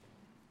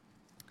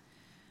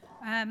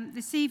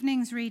This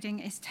evening's reading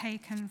is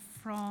taken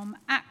from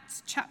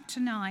Acts chapter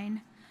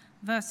 9,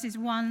 verses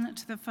 1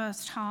 to the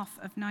first half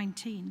of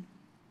 19.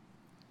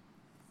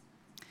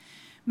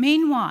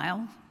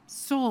 Meanwhile,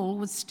 Saul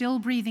was still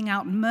breathing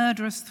out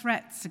murderous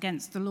threats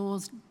against the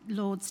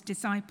Lord's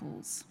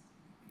disciples.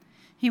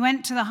 He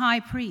went to the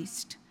high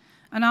priest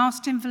and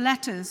asked him for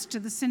letters to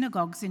the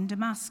synagogues in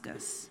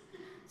Damascus,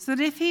 so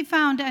that if he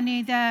found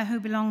any there who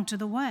belonged to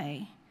the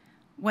way,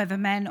 whether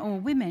men or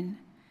women,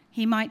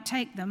 he might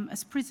take them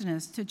as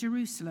prisoners to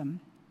Jerusalem.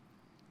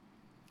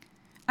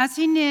 As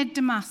he neared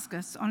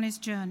Damascus on his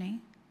journey,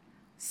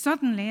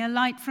 suddenly a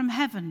light from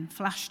heaven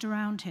flashed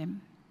around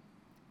him.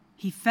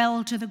 He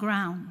fell to the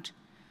ground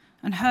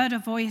and heard a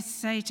voice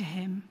say to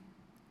him,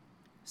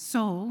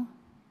 "Saul,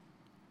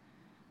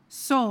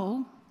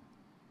 Saul,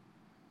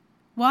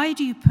 why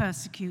do you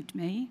persecute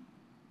me?"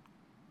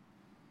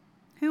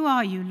 "Who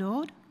are you,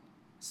 Lord?"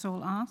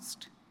 Saul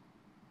asked.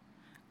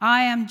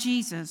 "I am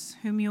Jesus,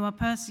 whom you are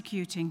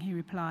persecuting," he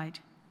replied.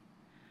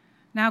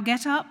 "Now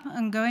get up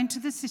and go into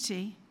the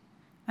city,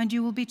 and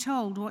you will be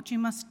told what you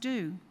must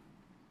do."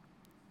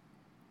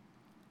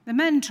 The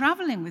men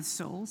traveling with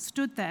Saul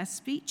stood there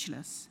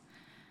speechless.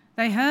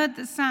 They heard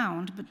the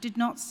sound, but did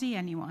not see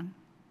anyone.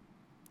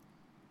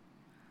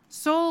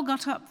 Saul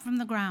got up from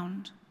the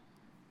ground,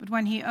 but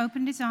when he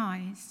opened his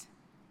eyes,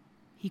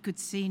 he could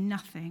see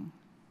nothing.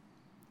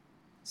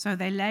 So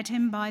they led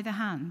him by the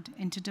hand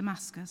into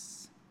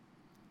Damascus.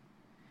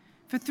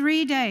 For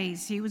 3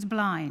 days he was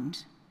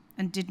blind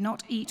and did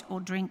not eat or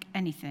drink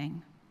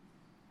anything.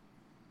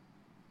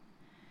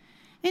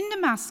 In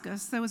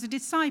Damascus there was a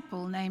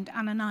disciple named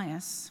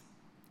Ananias.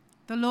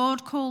 The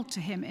Lord called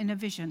to him in a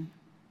vision.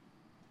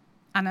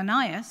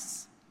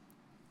 "Ananias?"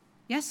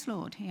 "Yes,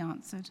 Lord," he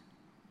answered.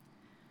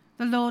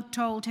 The Lord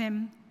told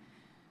him,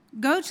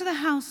 "Go to the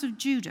house of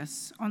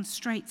Judas on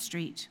Straight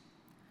Street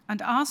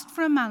and ask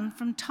for a man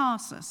from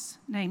Tarsus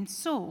named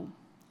Saul,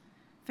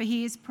 for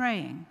he is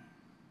praying.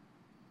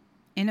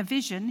 In a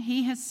vision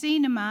he has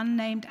seen a man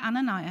named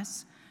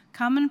Ananias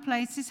come and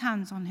place his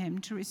hands on him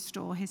to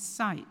restore his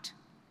sight."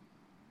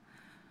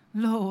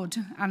 "Lord,"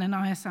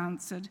 Ananias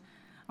answered,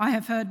 "I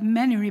have heard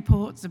many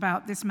reports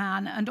about this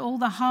man and all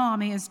the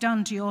harm he has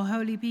done to your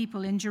holy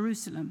people in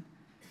Jerusalem.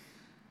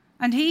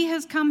 And he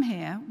has come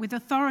here with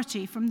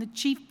authority from the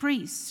chief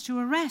priests to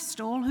arrest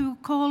all who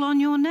call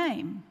on your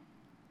name."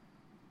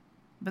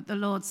 But the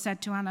Lord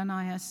said to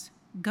Ananias,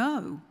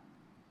 "Go.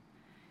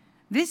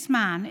 This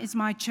man is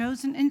my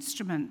chosen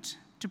instrument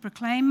to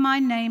proclaim my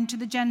name to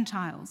the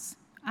Gentiles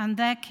and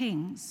their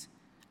kings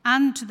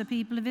and to the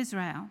people of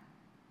Israel.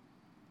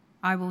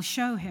 I will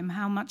show him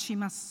how much he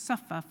must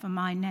suffer for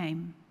my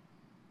name."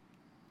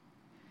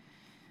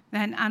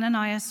 Then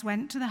Ananias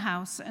went to the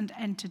house and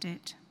entered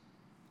it.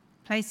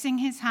 Placing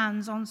his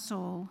hands on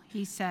Saul,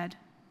 he said,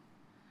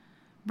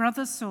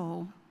 "Brother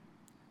Saul,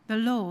 the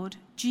Lord,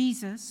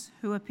 Jesus,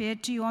 who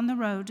appeared to you on the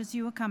road as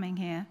you were coming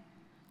here,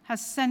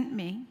 has sent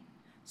me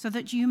so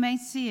that you may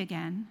see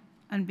again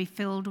and be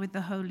filled with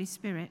the Holy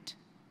Spirit."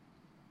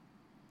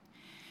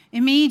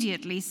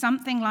 Immediately,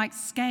 something like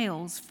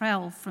scales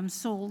fell from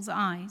Saul's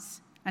eyes,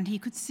 and he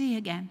could see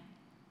again.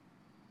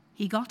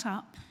 He got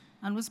up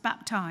and was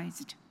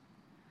baptized,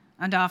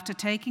 and after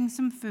taking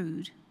some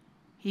food,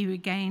 he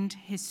regained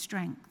his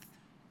strength.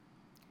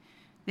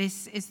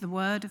 This is the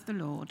word of the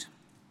Lord.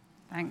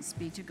 Thanks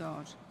be to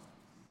God.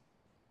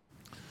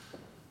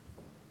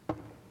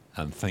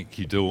 And thank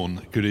you,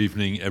 Dawn. Good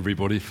evening,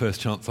 everybody. First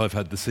chance I've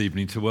had this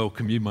evening to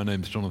welcome you. My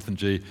name's Jonathan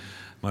G.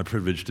 My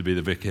privilege to be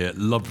the vicar here.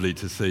 Lovely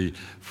to see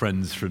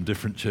friends from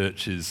different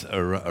churches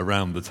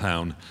around the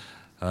town.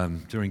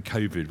 During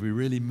COVID, we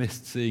really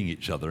missed seeing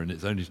each other, and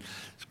it's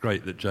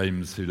great that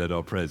James, who led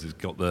our prayers, has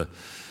got the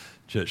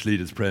church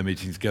leaders' prayer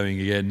meetings going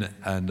again,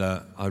 and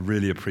I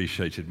really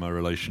appreciated my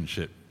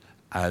relationship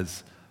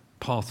as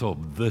part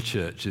of the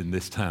church in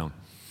this town.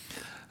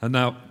 And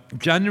now,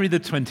 January the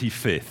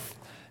 25th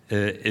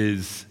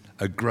is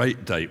a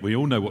great date. We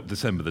all know what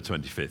December the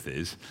 25th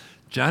is.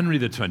 January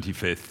the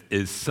 25th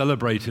is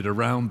celebrated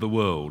around the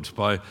world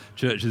by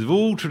churches of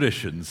all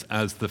traditions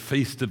as the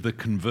Feast of the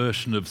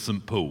Conversion of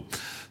St. Paul.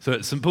 So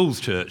at St.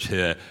 Paul's Church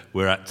here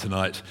we're at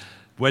tonight,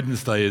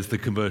 Wednesday is the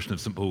Conversion of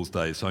St. Paul's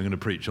Day, so I'm going to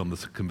preach on the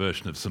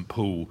Conversion of St.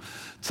 Paul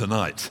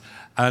tonight.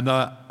 And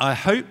I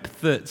hope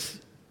that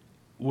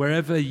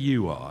wherever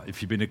you are,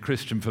 if you've been a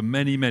Christian for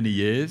many, many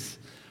years,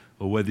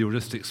 or whether you're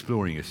just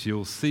exploring us,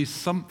 you'll see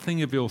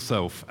something of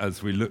yourself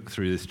as we look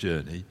through this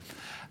journey,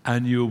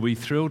 and you'll be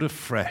thrilled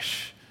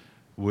afresh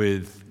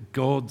with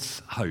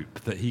God's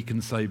hope that he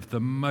can save the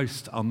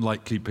most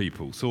unlikely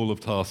people. Saul of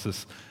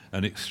Tarsus,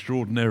 an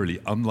extraordinarily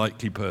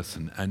unlikely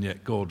person, and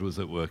yet God was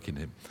at work in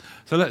him.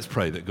 So let's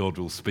pray that God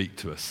will speak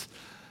to us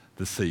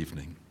this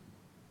evening.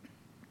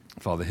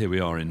 Father, here we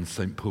are in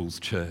St.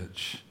 Paul's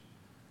Church,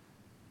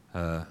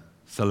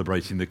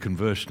 celebrating the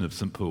conversion of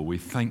St. Paul. We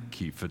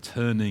thank you for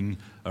turning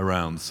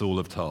around Saul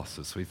of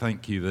Tarsus. We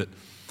thank you that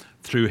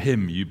through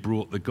him you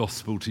brought the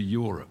gospel to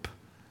Europe,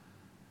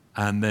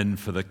 and then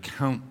for the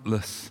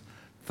countless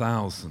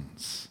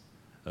thousands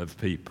of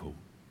people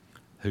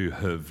who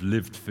have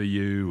lived for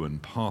you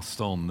and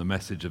passed on the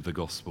message of the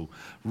gospel,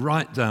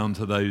 right down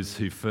to those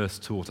who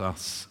first taught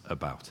us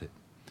about it.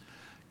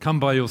 Come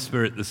by your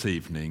Spirit this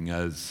evening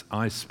as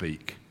I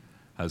speak,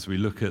 as we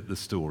look at the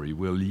story.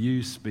 Will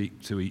you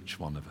speak to each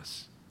one of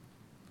us?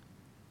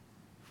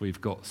 If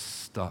we've got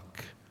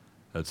stuck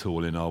at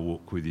all in our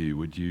walk with you,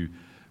 would you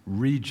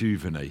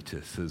rejuvenate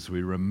us as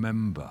we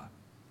remember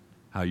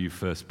how you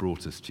first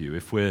brought us to you?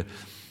 If we're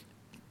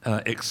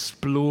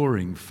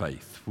exploring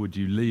faith, would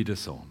you lead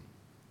us on?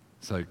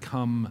 So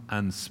come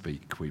and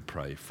speak, we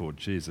pray, for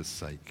Jesus'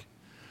 sake.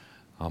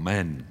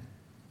 Amen.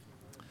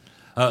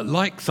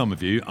 Like some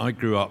of you, I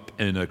grew up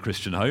in a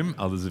Christian home.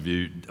 Others of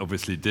you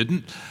obviously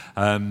didn't.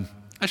 Actually,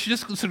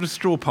 just sort of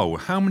straw poll.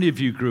 How many of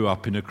you grew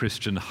up in a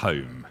Christian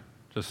home?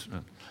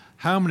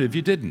 How many of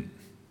you didn't?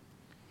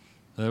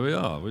 There we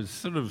are. We're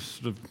sort of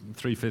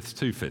 3/5,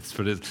 2/5.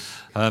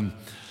 But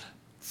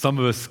some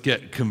of us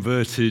get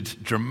converted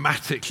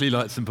dramatically,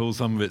 like St. Paul.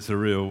 Some of it's a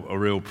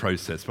real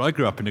process. But I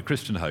grew up in a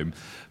Christian home.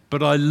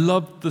 But I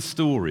loved the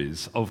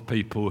stories of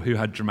people who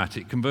had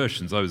dramatic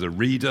conversions. I was a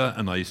reader,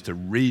 and I used to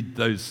read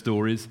those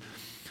stories.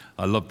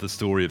 I loved the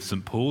story of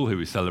St. Paul, who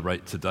we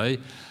celebrate today.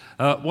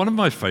 One of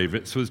my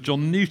favourites was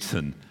John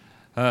Newton,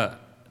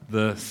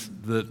 the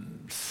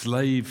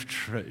slave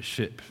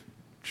ship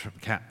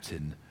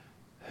captain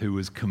who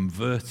was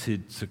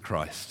converted to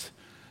Christ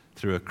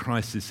through a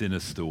crisis in a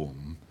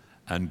storm,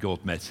 and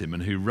God met him,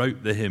 and who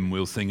wrote the hymn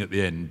we'll sing at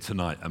the end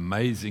tonight,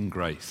 Amazing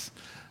Grace,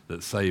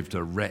 that saved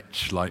a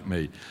wretch like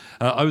me.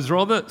 I was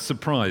rather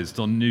surprised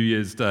on New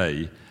Year's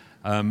Day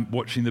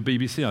watching the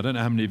BBC. I don't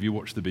know how many of you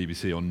watched the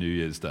BBC on New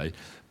Year's Day,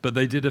 but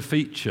they did a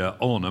feature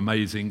on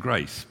Amazing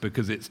Grace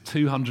because it's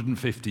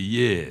 250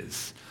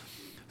 years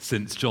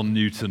since John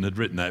Newton had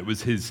written that. It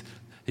was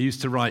he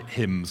used to write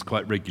hymns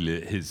quite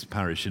regularly at his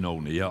parish in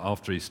Olney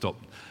after he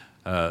stopped,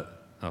 after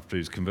he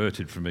was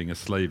converted from being a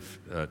slave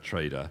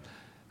trader.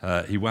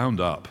 He wound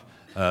up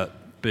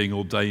being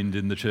ordained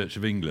in the Church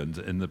of England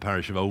in the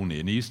parish of Olney,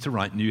 and he used to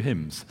write new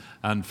hymns.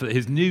 And for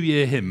his New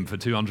Year hymn for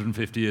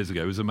 250 years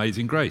ago was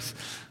Amazing Grace.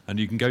 And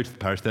you can go to the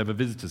parish, they have a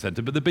visitor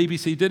centre, but the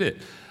BBC did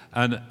it.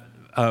 And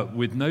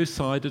with no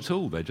side at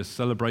all, they just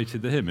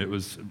celebrated the hymn. It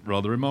was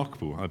rather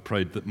remarkable. I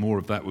prayed that more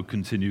of that would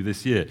continue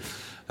this year.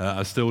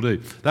 I still do.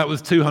 That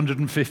was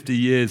 250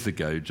 years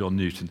ago, John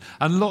Newton.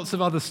 And lots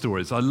of other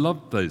stories. I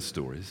loved those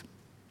stories.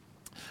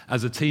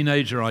 As a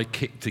teenager, I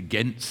kicked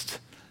against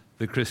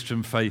the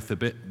Christian faith a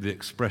bit. The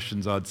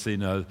expressions I'd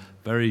seen, a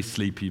very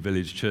sleepy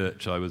village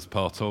church I was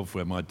part of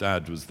where my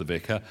dad was the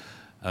vicar,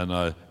 and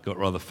I got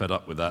rather fed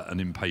up with that and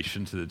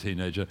impatient as a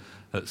teenager.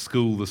 At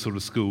school, the sort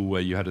of school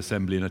where you had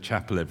assembly in a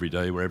chapel every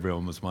day where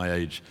everyone was my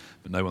age,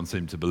 but no one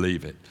seemed to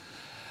believe it.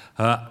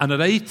 And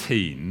at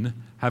 18,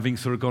 having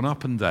sort of gone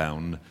up and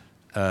down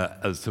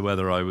as to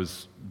whether I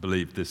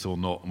believed this or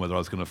not, and whether I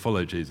was going to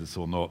follow Jesus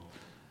or not,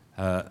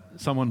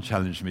 someone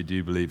challenged me, do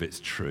you believe it's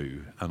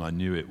true? And I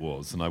knew it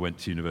was, and I went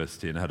to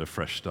university and had a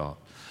fresh start.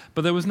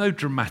 But there was no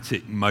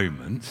dramatic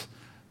moment.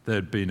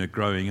 There'd been a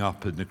growing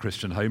up in a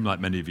Christian home, like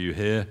many of you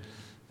here.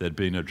 There'd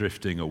been a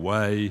drifting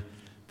away.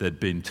 There'd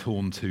been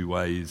torn two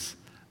ways.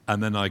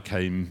 And then I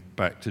came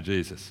back to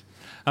Jesus.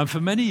 And for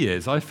many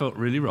years, I felt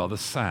really rather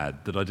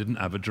sad that I didn't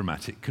have a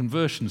dramatic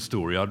conversion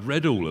story. I'd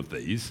read all of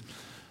these,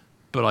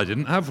 but I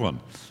didn't have one.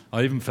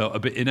 I even felt a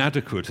bit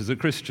inadequate as a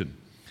Christian.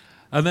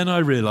 And then I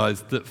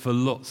realized that for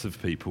lots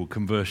of people,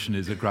 conversion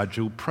is a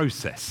gradual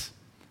process.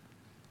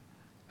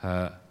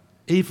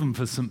 Even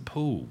for St.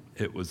 Paul,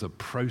 it was a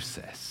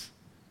process.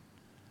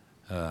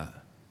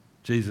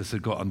 Jesus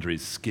had got under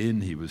his skin.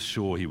 He was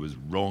sure he was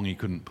wrong. He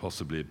couldn't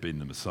possibly have been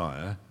the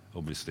Messiah.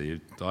 Obviously,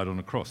 he died on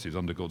a cross. He was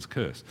under God's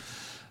curse.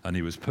 And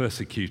he was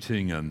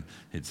persecuting, and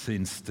he'd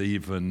seen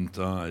Stephen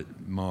die,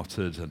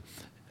 martyred.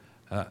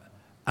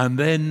 And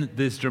then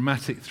this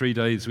dramatic 3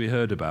 days we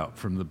heard about,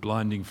 from the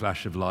blinding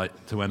flash of light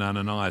to when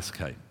Ananias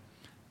came.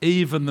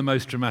 Even the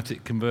most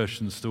dramatic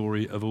conversion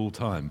story of all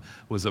time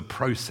was a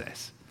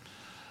process.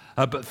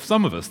 But for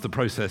some of us, the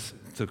process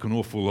took an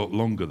awful lot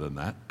longer than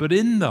that. But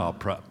in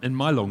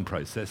my long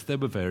process, there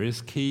were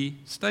various key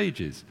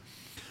stages.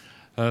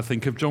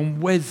 Think of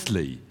John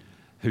Wesley,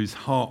 whose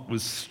heart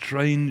was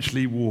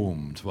strangely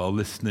warmed while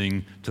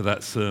listening to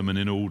that sermon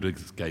in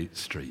Aldersgate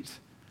Street.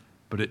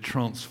 But it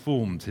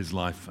transformed his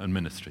life and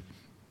ministry.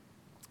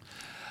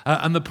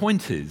 And the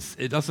point is,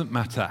 it doesn't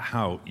matter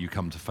how you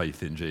come to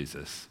faith in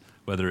Jesus,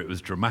 whether it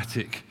was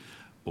dramatic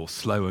or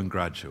slow and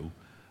gradual.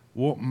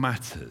 What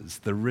matters,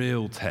 the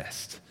real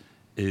test,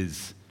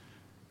 is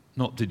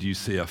not did you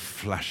see a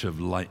flash of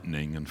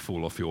lightning and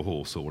fall off your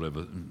horse or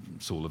whatever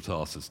Saul of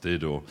Tarsus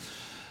did,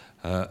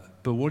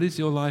 but what is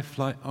your life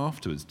like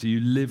afterwards? Do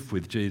you live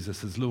with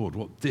Jesus as Lord?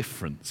 What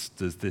difference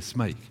does this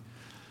make?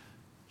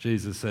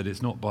 Jesus said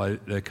it's not by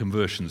their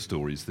conversion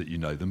stories that you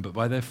know them, but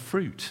by their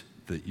fruit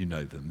that you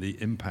know them,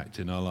 the impact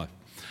in our life.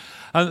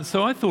 And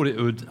so I thought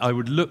I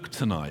would look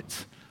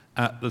tonight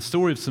at the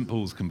story of St.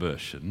 Paul's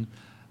conversion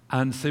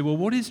and say, well,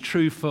 what is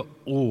true for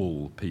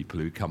all people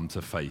who come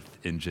to faith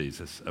in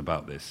Jesus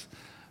about this?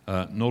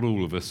 Not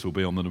all of us will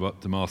be on the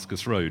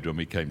Damascus Road when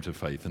we came to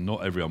faith, and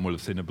not everyone will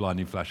have seen a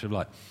blinding flash of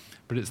light.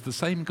 But it's the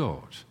same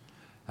God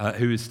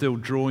who is still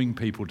drawing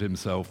people to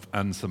himself,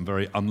 and some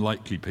very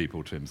unlikely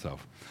people to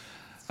himself.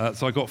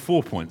 So I got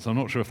 4 points. I'm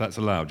not sure if that's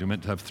allowed. You're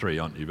meant to have 3,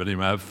 aren't you? But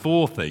anyway, I have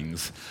 4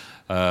 things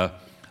that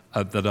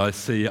I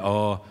see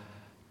are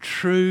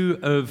true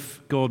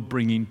of God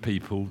bringing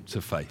people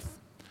to faith.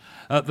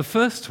 The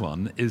first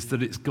one is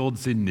that it's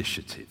God's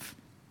initiative.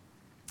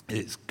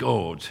 It's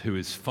God who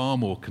is far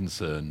more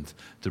concerned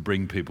to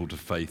bring people to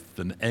faith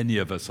than any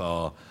of us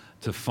are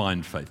to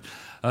find faith.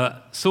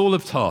 Saul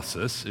of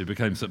Tarsus, who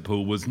became St.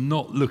 Paul, was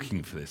not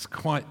looking for this,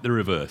 quite the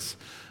reverse.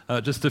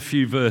 Just a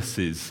few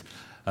verses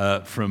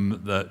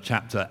from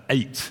chapter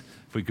 8,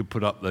 if we could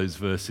put up those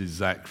verses,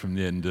 Zach, from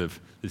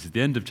this is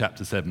the end of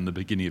chapter 7, the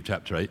beginning of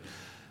chapter 8.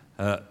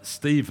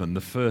 Stephen,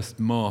 the first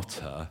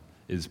martyr,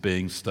 is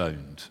being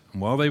stoned.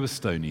 And while they were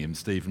stoning him,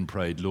 Stephen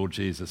prayed, "Lord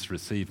Jesus,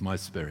 receive my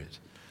spirit."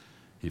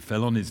 He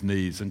fell on his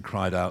knees and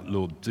cried out,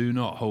 "Lord, do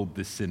not hold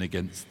this sin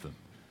against them."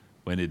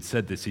 When he'd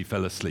said this, he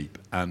fell asleep,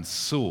 and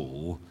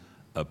Saul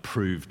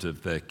approved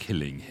of their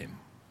killing him.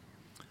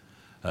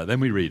 Then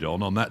we read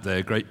on that day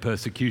a great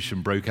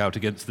persecution broke out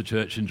against the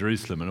church in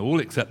Jerusalem, and all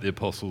except the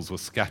apostles were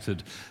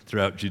scattered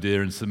throughout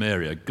Judea and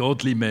Samaria.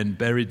 Godly men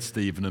buried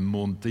Stephen and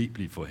mourned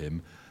deeply for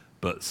him,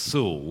 but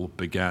Saul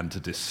began to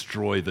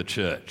destroy the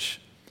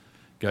church.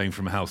 Going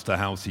from house to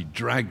house, he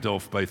dragged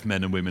off both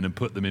men and women and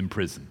put them in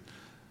prison.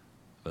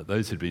 But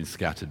those who'd been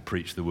scattered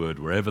preached the word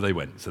wherever they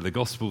went. So the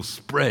gospel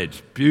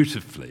spread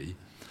beautifully,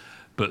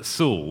 but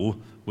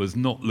Saul was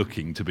not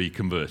looking to be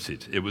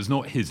converted. It was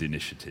not his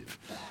initiative.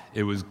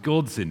 It was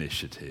God's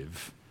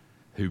initiative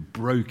who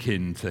broke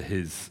into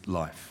his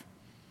life.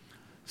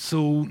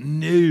 Saul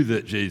knew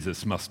that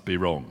Jesus must be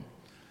wrong.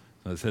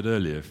 As I said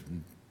earlier,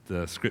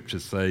 the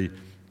scriptures say,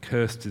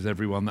 "Cursed is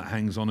everyone that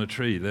hangs on a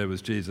tree." There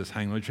was Jesus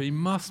hanging on a tree. He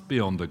must be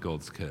under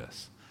God's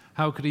curse.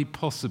 How could he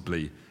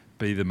possibly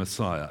be the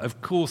Messiah?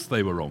 Of course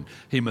they were wrong.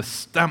 He must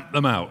stamp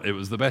them out. It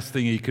was the best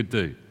thing he could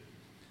do.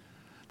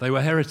 They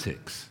were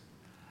heretics,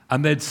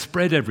 and they'd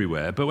spread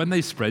everywhere, but when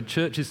they spread,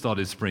 churches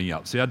started springing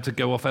up, so he had to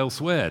go off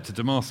elsewhere to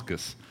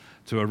Damascus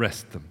to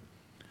arrest them.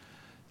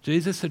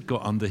 Jesus had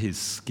got under his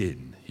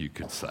skin, you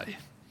could say,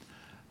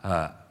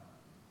 and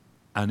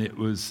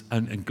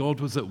God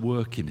was at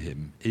work in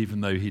him, even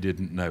though he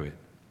didn't know it.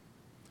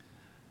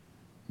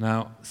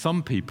 Now,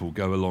 some people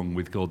go along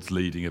with God's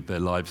leading of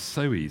their lives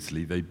so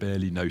easily they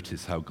barely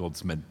notice how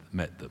God's met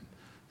them.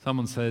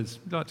 Someone says,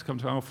 "Would you like to come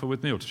to Alpha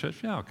with me or to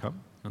church?" "Yeah, I'll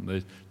come."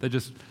 And they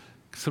just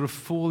sort of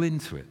fall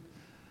into it.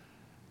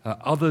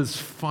 Others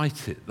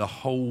fight it the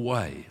whole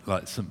way,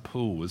 like St.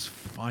 Paul was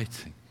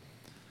fighting.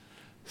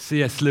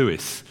 C.S.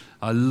 Lewis,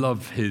 I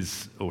love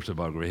his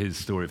autobiography, his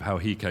story of how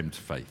he came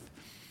to faith.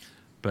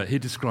 But he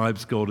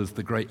describes God as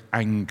the great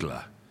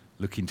angler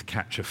looking to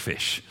catch a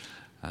fish.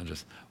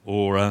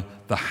 Or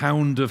the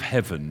hound of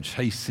heaven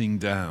chasing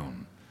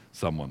down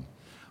someone,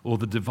 or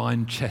the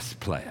divine chess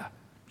player,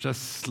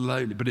 just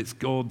slowly, but it's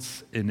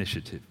God's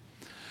initiative.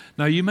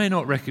 Now, you may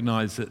not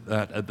recognize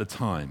that at the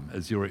time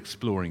as you're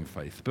exploring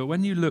faith, but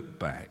when you look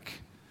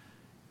back,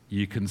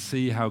 you can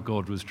see how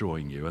God was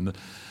drawing you. And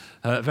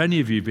if any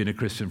of you have been a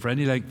Christian for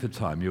any length of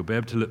time, you'll be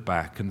able to look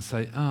back and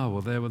say,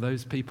 well, there were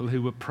those people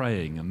who were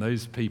praying, and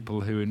those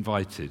people who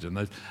invited,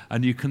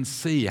 and you can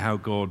see how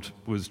God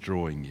was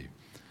drawing you.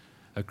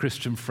 A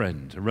Christian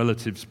friend, a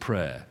relative's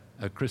prayer,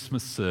 a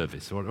Christmas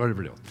service, or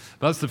whatever it is.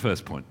 That's the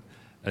first point.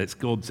 It's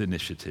God's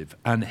initiative.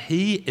 And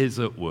he is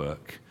at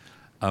work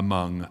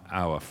among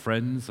our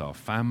friends, our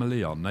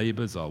family, our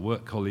neighbors, our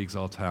work colleagues,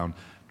 our town,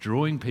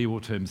 drawing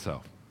people to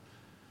himself.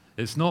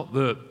 It's not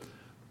that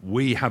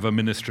we have a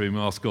ministry and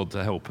we ask God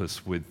to help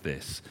us with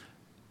this.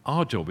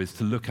 Our job is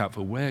to look out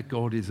for where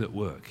God is at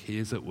work. He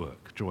is at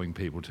work, drawing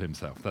people to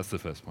himself. That's the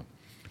first point.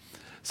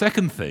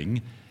 Second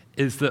thing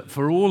is that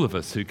for all of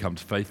us who come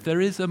to faith, there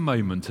is a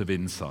moment of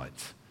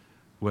insight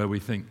where we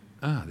think,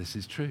 this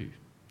is true.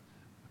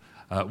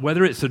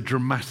 Whether it's a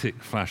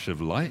dramatic flash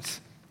of light,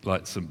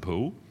 like St.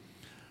 Paul,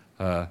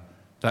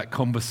 that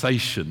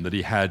conversation that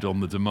he had on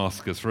the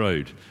Damascus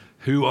Road,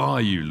 "Who are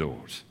you,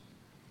 Lord?"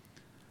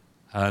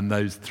 And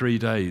those 3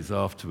 days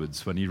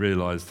afterwards when he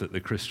realized that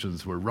the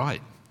Christians were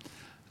right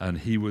and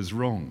he was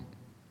wrong.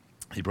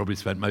 He probably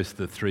spent most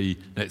of the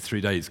next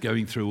 3 days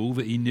going through all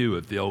that he knew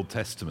of the Old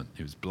Testament.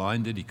 He was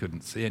blinded, he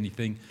couldn't see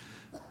anything,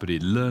 but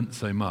he'd learnt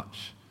so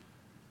much.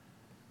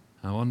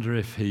 I wonder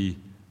if he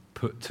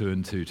put 2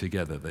 and 2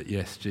 together, that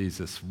yes,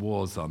 Jesus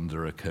was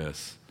under a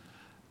curse,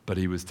 but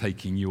he was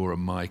taking your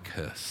and my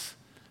curse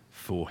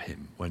for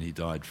him when he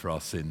died for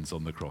our sins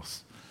on the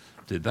cross.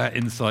 Did that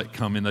insight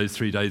come in those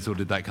 3 days, or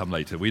did that come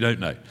later? We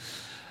don't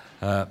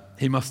know.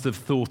 He must have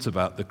thought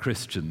about the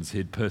Christians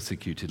he'd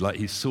persecuted, like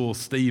he saw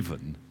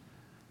Stephen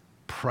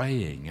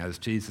praying, as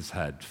Jesus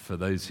had, for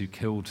those who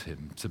killed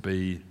him to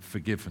be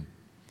forgiven.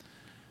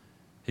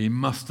 He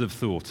must have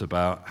thought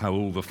about how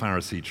all the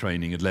Pharisee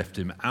training had left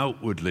him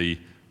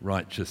outwardly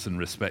righteous and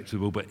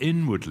respectable, but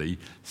inwardly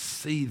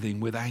seething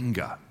with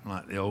anger,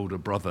 like the older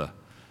brother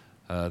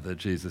that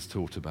Jesus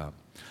taught about.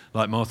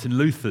 Like Martin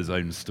Luther's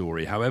own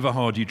story, however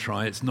hard you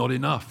try, it's not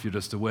enough. You're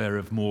just aware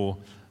of more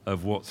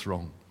of what's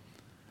wrong.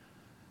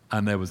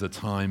 And there was a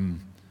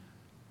time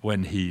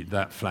when he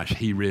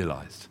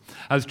realized.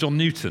 As John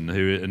Newton,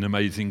 who in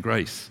Amazing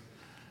Grace,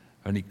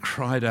 and he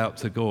cried out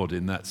to God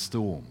in that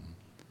storm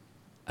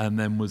and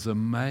then was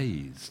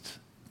amazed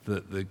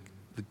that the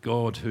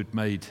God who'd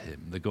made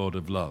him, the God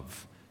of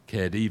love,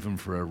 cared even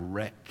for a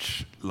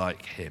wretch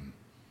like him.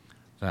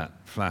 That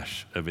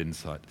flash of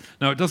insight.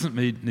 Now, it doesn't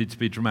need to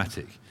be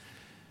dramatic.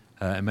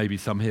 And maybe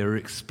some here are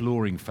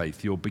exploring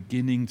faith. You're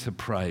beginning to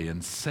pray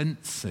and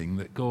sensing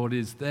that God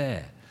is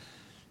there.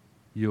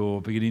 You're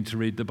beginning to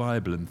read the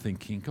Bible and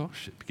thinking,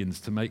 gosh, it begins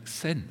to make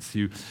sense.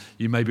 You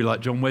may be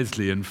like John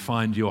Wesley and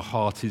find your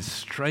heart is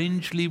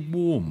strangely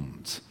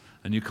warmed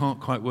and you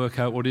can't quite work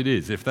out what it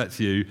is. If that's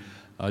you,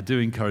 I do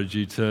encourage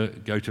you to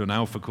go to an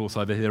Alpha course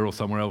either here or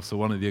somewhere else or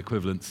one of the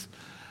equivalents.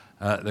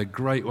 They're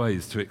great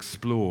ways to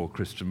explore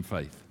Christian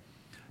faith.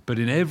 But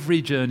in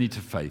every journey to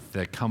faith,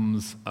 there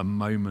comes a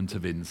moment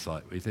of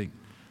insight where you think,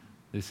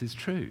 this is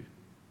true.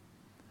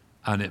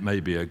 And it may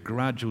be a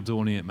gradual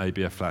dawning, it may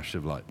be a flash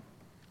of light.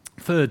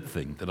 Third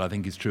thing that I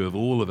think is true of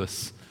all of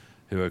us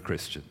who are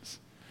Christians,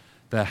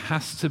 there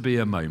has to be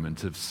a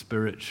moment of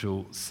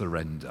spiritual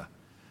surrender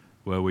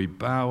where we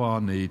bow our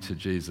knee to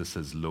Jesus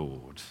as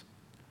Lord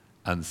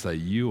and say,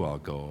 you are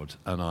God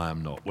and I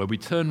am not. Where we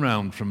turn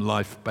round from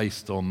life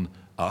based on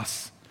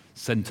us,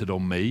 centered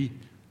on me.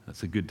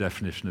 That's a good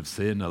definition of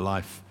sin, a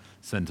life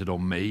centered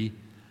on me.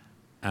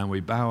 And we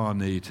bow our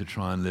knee to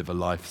try and live a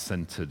life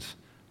centered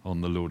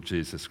on the Lord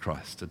Jesus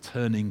Christ, a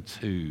turning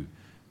to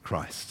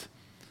Christ,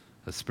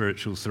 a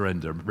spiritual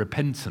surrender.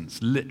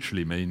 Repentance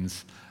literally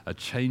means a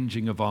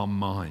changing of our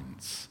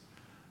minds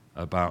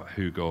about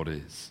who God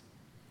is.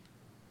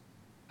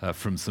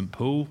 From St.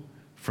 Paul,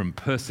 from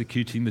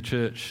persecuting the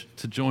church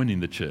to joining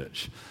the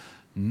church.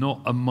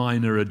 Not a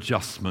minor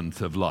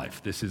adjustment of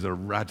life. This is a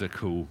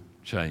radical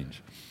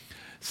change.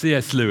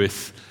 C.S.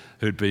 Lewis,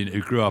 who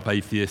grew up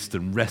atheist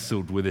and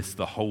wrestled with this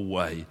the whole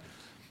way,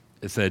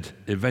 said,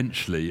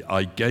 eventually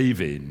I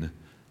gave in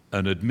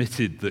and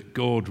admitted that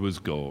God was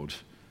God,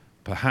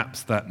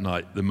 perhaps that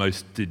night the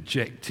most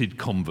dejected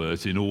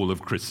convert in all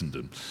of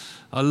Christendom.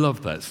 I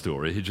love that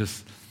story. He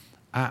just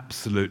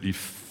absolutely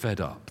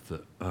fed up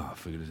that,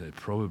 for goodness sake, it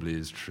probably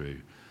is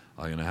true.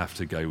 I'm going to have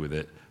to go with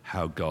it.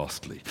 How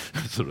ghastly,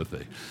 sort of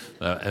thing.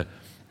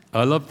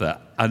 I love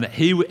that. And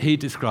he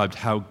described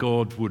how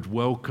God would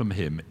welcome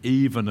him,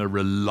 even a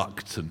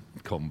reluctant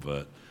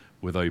convert,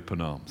 with open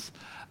arms.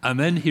 And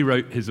then he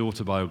wrote his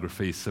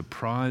autobiography,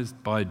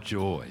 Surprised by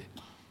Joy.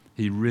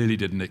 He really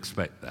didn't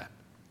expect that.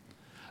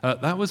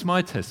 That was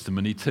my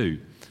testimony too.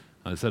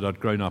 I said I'd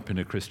grown up in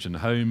a Christian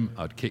home,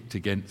 I'd kicked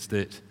against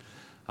it,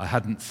 I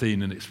hadn't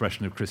seen an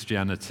expression of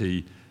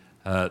Christianity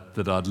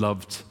that I'd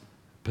loved,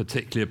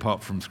 particularly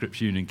apart from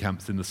Scripture Union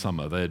camps in the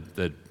summer.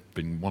 They'd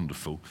been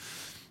wonderful.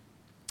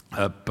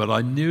 But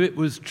I knew it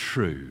was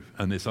true,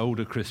 and this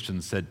older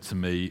Christian said to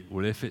me,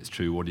 well, if it's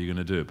true, what are you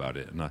going to do about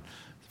it? And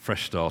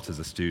fresh start as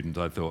a student,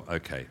 I thought,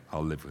 okay,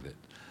 I'll live with it.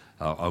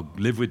 I'll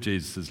live with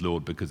Jesus as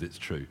Lord because it's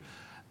true.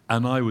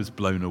 And I was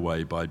blown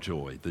away by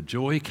joy. The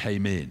joy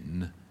came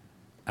in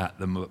at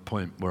the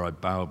point where I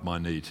bowed my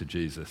knee to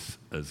Jesus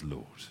as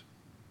Lord.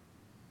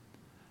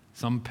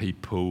 Some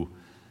people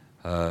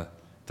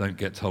don't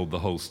get told the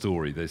whole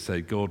story. They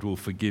say, God will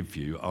forgive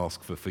you,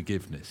 ask for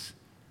forgiveness.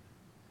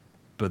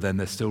 But then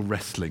they're still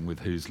wrestling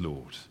with who's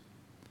Lord.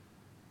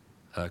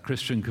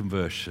 Christian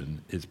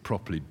conversion is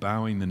properly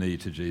bowing the knee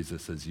to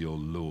Jesus as your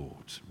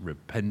Lord,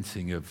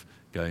 repenting of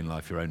going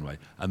life your own way.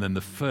 And then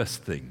the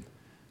first thing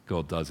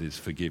God does is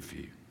forgive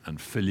you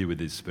and fill you with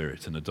his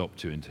Spirit and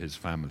adopt you into his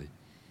family.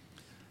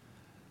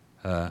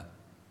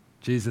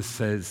 Jesus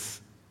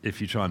says, if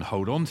you try and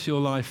hold on to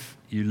your life,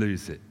 you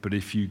lose it. But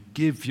if you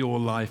give your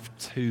life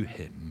to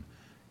him,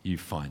 you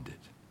find it.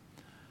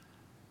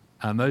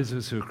 And those of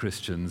us who are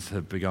Christians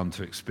have begun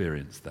to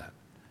experience that.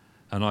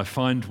 And I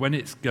find when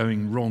it's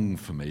going wrong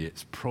for me,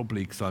 it's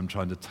probably because I'm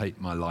trying to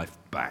take my life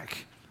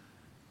back.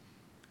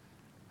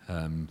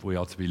 We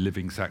are to be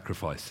living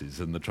sacrifices,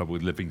 and the trouble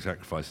with living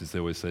sacrifices, they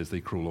always say, is they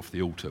crawl off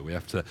the altar. We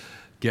have to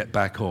get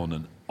back on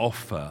and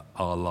offer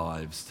our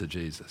lives to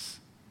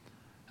Jesus.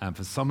 And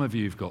for some of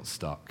you who've got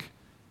stuck,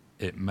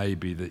 it may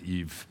be that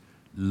you've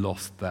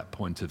lost that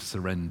point of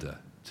surrender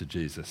to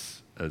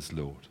Jesus as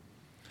Lord.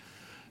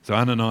 So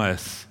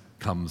Ananias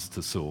comes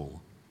to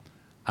Saul.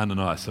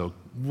 Ananias, a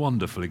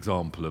wonderful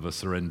example of a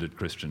surrendered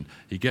Christian.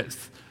 He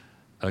gets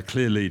a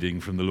clear leading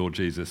from the Lord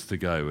Jesus to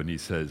go, and he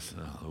says,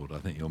 oh, Lord, I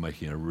think you're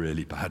making a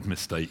really bad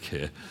mistake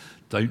here.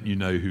 Don't you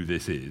know who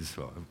this is?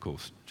 Well, of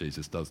course,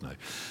 Jesus does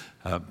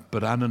know.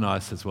 But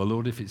Ananias says, well,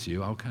 Lord, if it's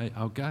you, okay,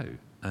 I'll go.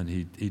 And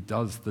he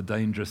does the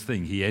dangerous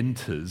thing. He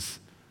enters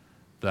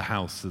the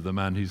house of the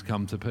man who's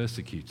come to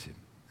persecute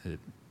him,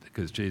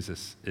 because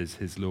Jesus is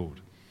his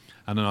Lord.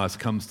 Ananias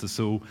comes to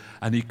Saul,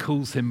 and he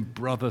calls him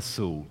Brother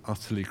Saul,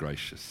 utterly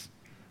gracious.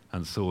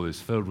 And Saul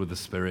is filled with the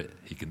Spirit.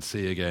 He can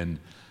see again.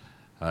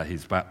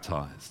 He's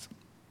baptized.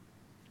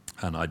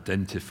 and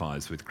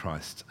identifies with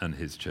Christ and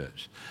his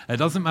church. It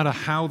doesn't matter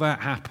how that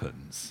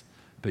happens,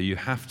 but you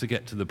have to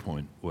get to the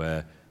point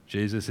where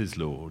Jesus is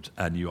Lord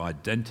and you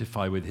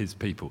identify with his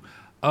people.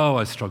 Oh,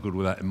 I struggled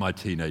with that in my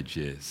teenage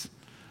years.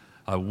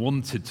 I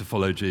wanted to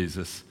follow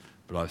Jesus,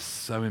 but I was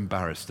so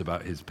embarrassed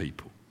about his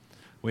people.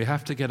 We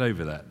have to get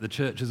over that. The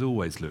church has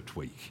always looked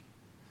weak.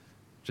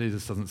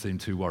 Jesus doesn't seem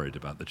too worried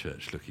about the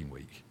church looking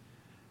weak.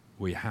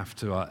 We have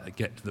to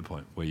get to the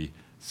point where we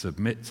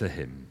submit to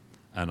him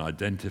and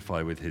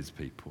identify with his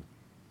people.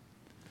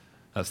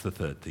 That's the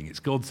third thing.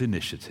 It's God's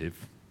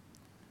initiative.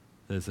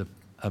 There's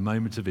a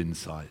moment of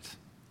insight.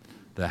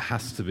 There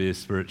has to be a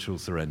spiritual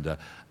surrender.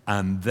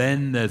 And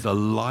then there's a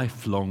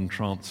lifelong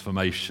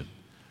transformation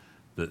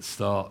that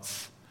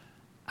starts,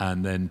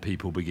 and then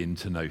people begin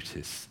to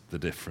notice the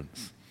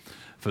difference.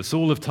 For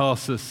Saul of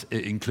Tarsus,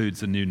 it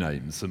includes a new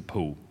name, St.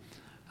 Paul,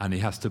 and he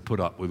has to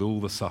put up with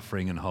all the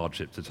suffering and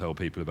hardship to tell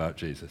people about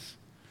Jesus.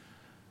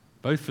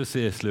 Both for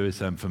C.S. Lewis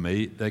and for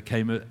me, there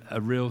came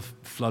a real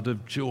flood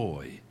of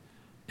joy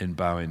in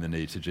bowing the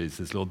knee to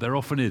Jesus, Lord. There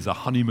often is a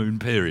honeymoon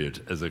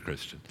period as a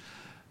Christian.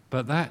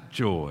 But that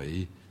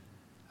joy,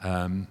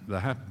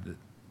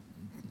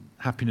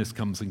 happiness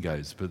comes and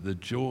goes, but the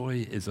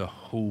joy is a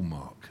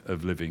hallmark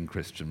of living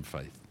Christian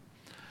faith.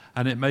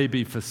 And it may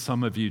be for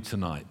some of you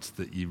tonight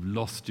that you've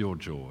lost your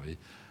joy,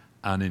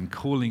 and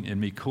in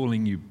me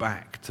calling you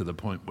back to the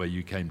point where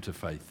you came to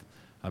faith,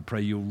 I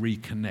pray you'll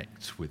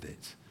reconnect with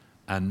it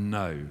and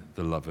know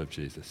the love of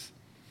Jesus.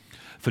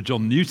 For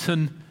John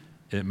Newton,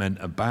 it meant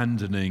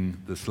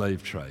abandoning the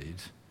slave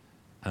trade,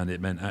 and it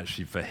meant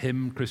actually for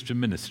him Christian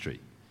ministry.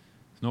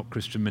 It's not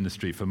Christian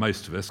ministry for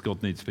most of us.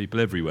 God needs people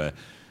everywhere.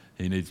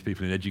 He needs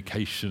people in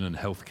education and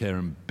healthcare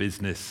and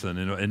business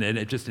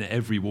and just in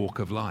every walk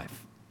of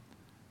life.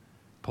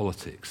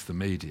 Politics, the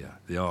media,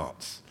 the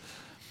arts,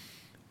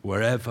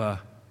 wherever.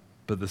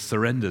 But the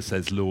surrender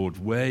says,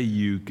 Lord, where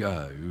you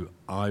go,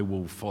 I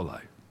will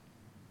follow.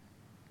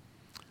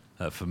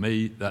 For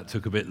me, that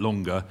took a bit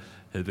longer.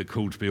 The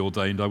call to be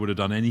ordained, I would have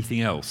done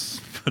anything else.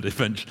 But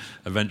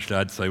eventually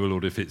I'd say, well,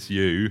 Lord, if it's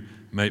you,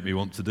 make me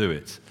want to do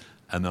it.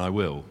 And I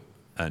will.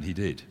 And he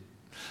did.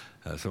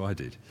 So I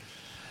did.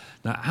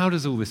 Now, how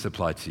does all this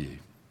apply to you?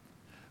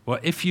 Well,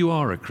 if you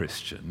are a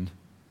Christian,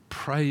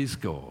 praise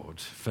God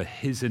for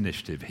his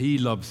initiative. He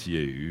loves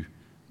you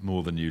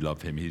more than you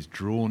love him. He's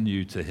drawn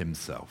you to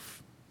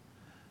himself.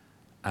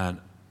 And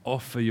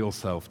offer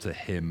yourself to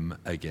him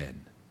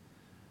again.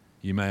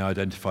 You may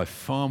identify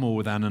far more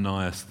with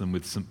Ananias than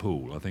with St.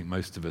 Paul. I think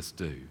most of us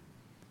do.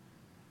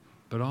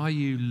 But are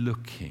you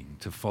looking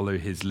to follow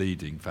his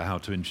leading for how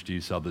to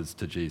introduce others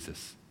to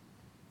Jesus?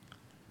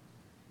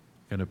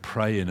 I'm going to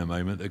pray in a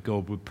moment that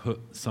God would put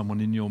someone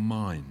in your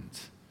mind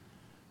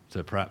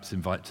to perhaps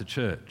invite to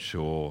church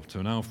or to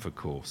an Alpha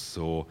course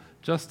or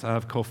just to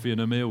have coffee and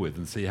a meal with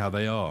and see how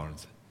they are.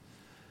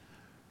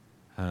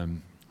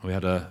 We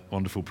had a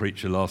wonderful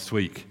preacher last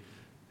week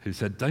who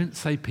said, don't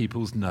say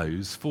people's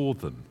no's for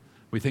them.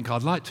 We think,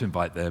 I'd like to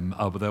invite them,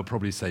 but they'll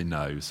probably say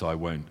no, so I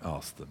won't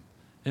ask them.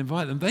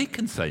 Invite them. They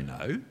can say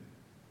no.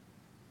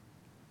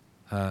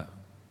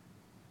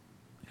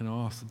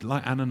 Ask,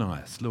 like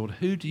Ananias, Lord,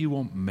 who do you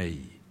want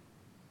me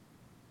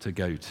to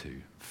go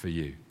to for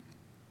you?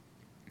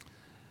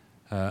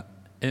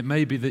 It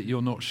may be that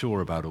you're not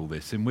sure about all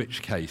this, in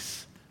which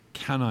case,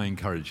 can I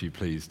encourage you,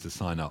 please, to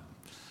sign up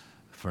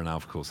for an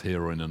Alpha course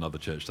here or in another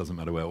church, doesn't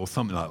matter where, or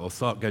something like that, or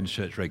start going to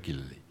church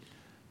regularly.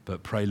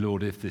 But pray,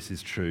 Lord, if this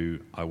is true,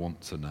 I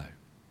want to know.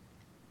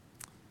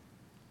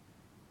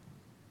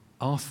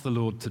 Ask the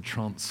Lord to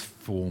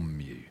transform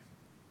you,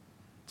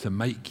 to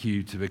make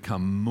you to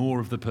become more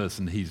of the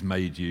person he's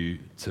made you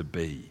to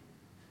be.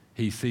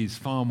 He sees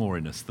far more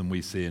in us than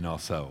we see in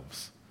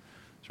ourselves.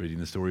 I was reading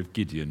the story of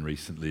Gideon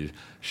recently,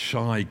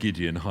 shy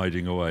Gideon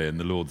hiding away, and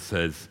the Lord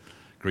says,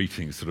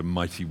 greetings, sort of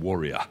mighty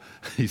warrior.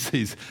 He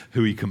sees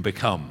who he can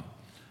become,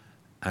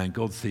 and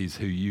God sees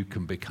who you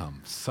can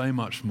become, so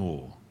much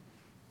more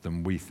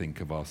than we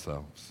think of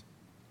ourselves.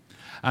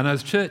 And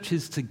as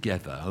churches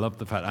together, I love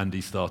the fact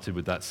Andy started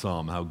with that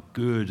psalm, how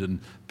good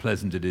and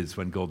pleasant it is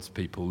when God's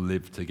people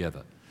live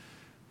together.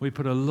 We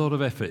put a lot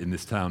of effort in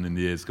this town in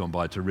the years gone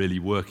by to really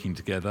working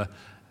together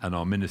and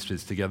our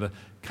ministries together.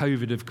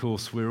 COVID, of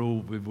course, we're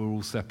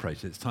all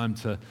separated. It's time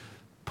to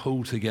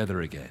pull together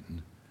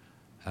again.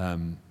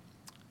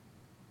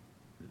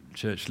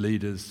 Church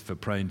leaders for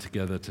praying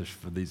together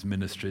for these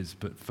ministries,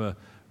 but for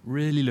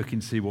really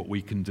looking to see what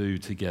we can do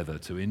together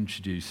to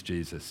introduce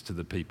Jesus to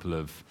the people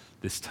of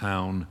this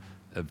town,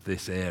 of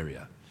this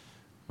area.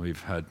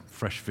 We've had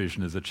fresh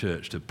vision as a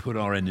church to put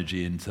our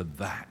energy into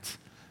that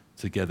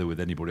together with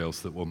anybody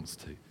else that wants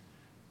to.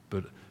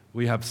 But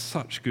we have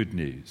such good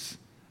news,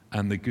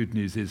 and the good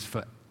news is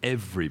for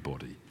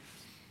everybody.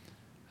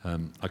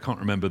 I can't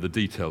remember the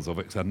details of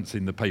it because I hadn't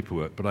seen the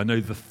paperwork, but I know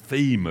the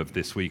theme of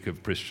this week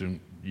of Christian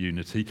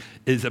Unity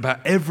is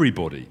about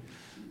everybody.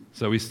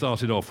 So we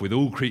started off with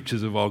all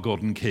creatures of our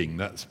God and King.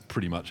 That's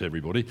pretty much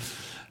everybody.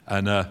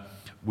 And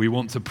we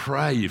want to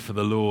pray for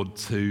the Lord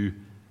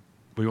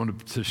we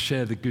want to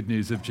share the good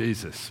news of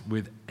Jesus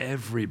with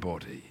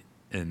everybody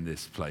in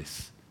this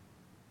place.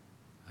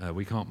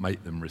 We can't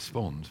make them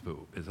respond, but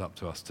it's up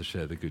to us to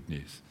share the good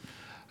news.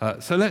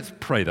 So let's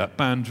pray that.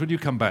 Band, would you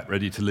come back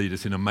ready to lead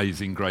us in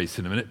Amazing Grace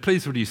in a minute?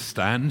 Please, would you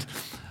stand,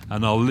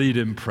 and I'll lead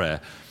in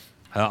prayer.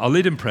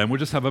 And we'll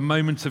just have a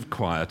moment of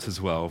quiet as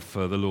well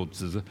for the Lord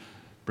to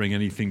bring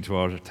anything to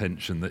our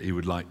attention that he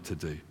would like to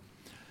do.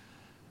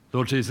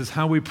 Lord Jesus,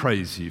 how we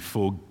praise you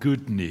for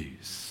good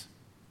news,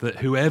 that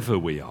whoever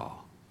we are,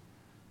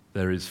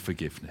 there is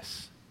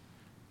forgiveness,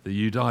 that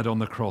you died on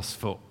the cross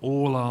for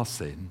all our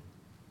sin,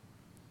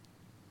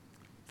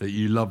 that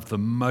you loved the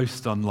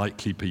most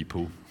unlikely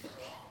people,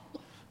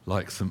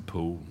 like St.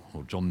 Paul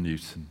or John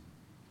Newton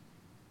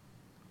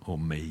or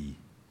me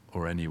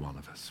or any one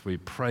of us. We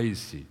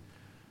praise you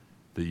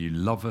that you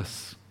love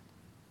us,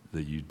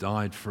 that you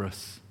died for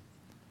us,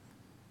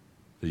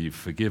 that you've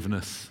forgiven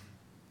us,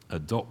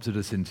 adopted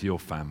us into your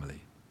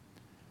family.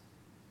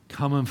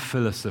 Come and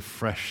fill us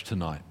afresh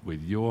tonight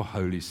with your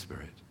Holy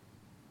Spirit.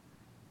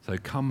 So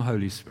come,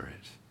 Holy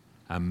Spirit,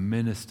 and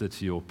minister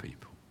to your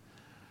people.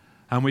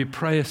 And we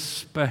pray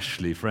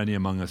especially for any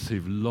among us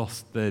who've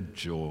lost their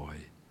joy,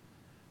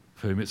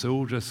 for whom it's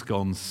all just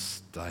gone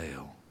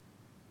stale.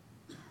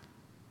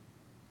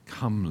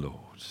 Come, Lord,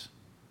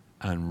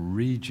 and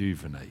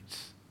rejuvenate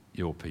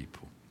your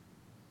people.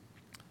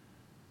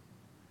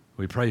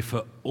 We pray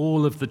for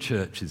all of the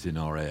churches in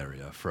our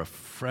area for a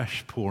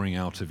fresh pouring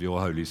out of your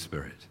Holy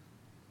Spirit.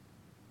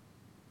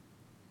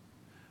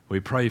 We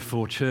pray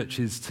for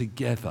churches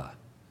together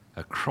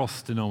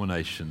across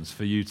denominations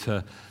for you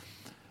to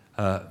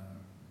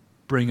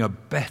bring a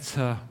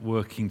better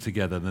working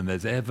together than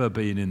there's ever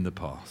been in the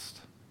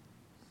past.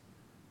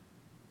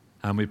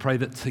 And we pray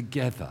that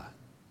together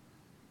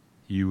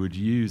you would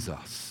use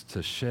us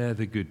to share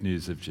the good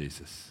news of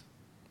Jesus.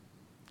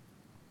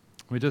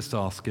 We just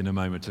ask in a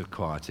moment of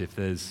quiet if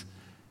there's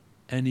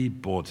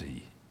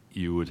anybody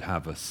you would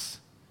have us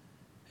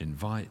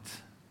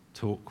invite,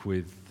 talk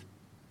with,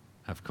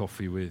 have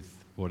coffee with,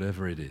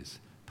 whatever it is.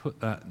 Put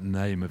that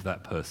name of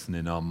that person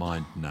in our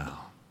mind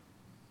now,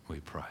 we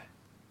pray.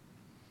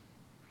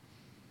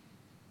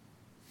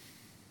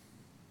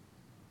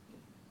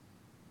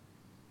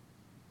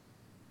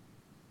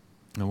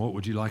 And what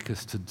would you like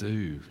us to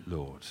do,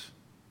 Lord?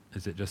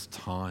 Is it just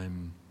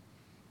time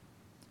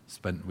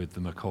spent with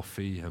them, a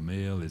coffee, a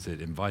meal? Is it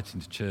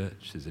inviting to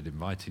church? Is it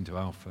inviting to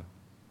Alpha?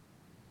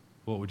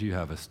 What would you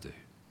have us do?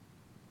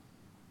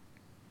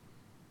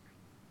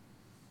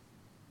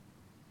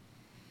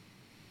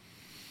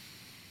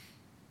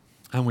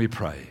 And we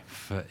pray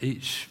for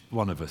each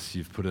one of us,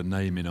 you've put a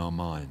name in our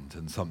mind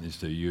and something to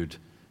do. You'd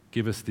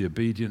give us the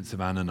obedience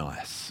of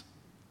Ananias,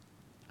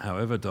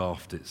 however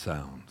daft it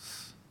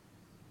sounds,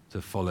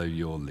 to follow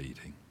your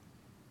leading.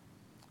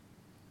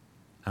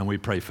 And we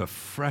pray for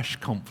fresh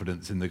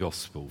confidence in the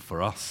gospel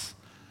for us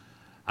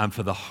and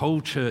for the whole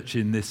church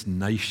in this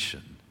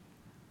nation,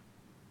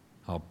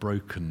 our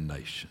broken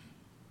nation,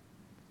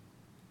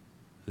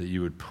 that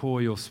you would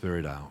pour your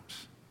Spirit out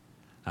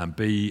and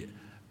be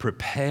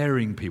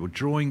preparing people,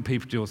 drawing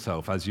people to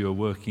yourself as you are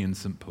working in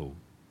St. Paul,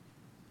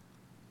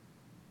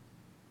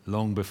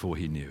 long before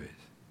he knew it,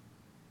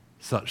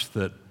 such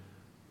that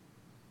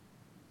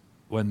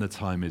when the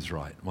time is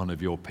right, one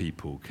of your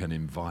people can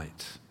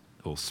invite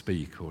or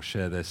speak or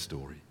share their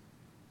story.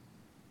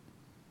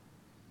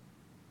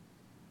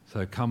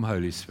 So come,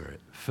 Holy Spirit,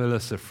 fill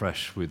us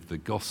afresh with the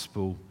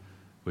gospel,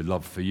 with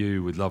love for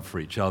you, with love for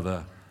each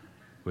other,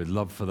 with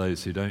love for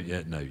those who don't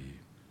yet know you.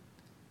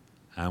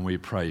 And we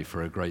pray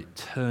for a great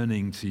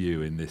turning to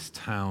you in this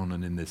town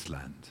and in this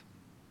land.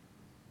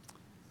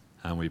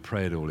 And we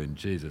pray it all in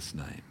Jesus'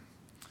 name.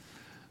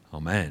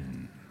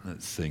 Amen.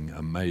 Let's sing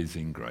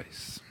Amazing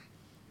Grace.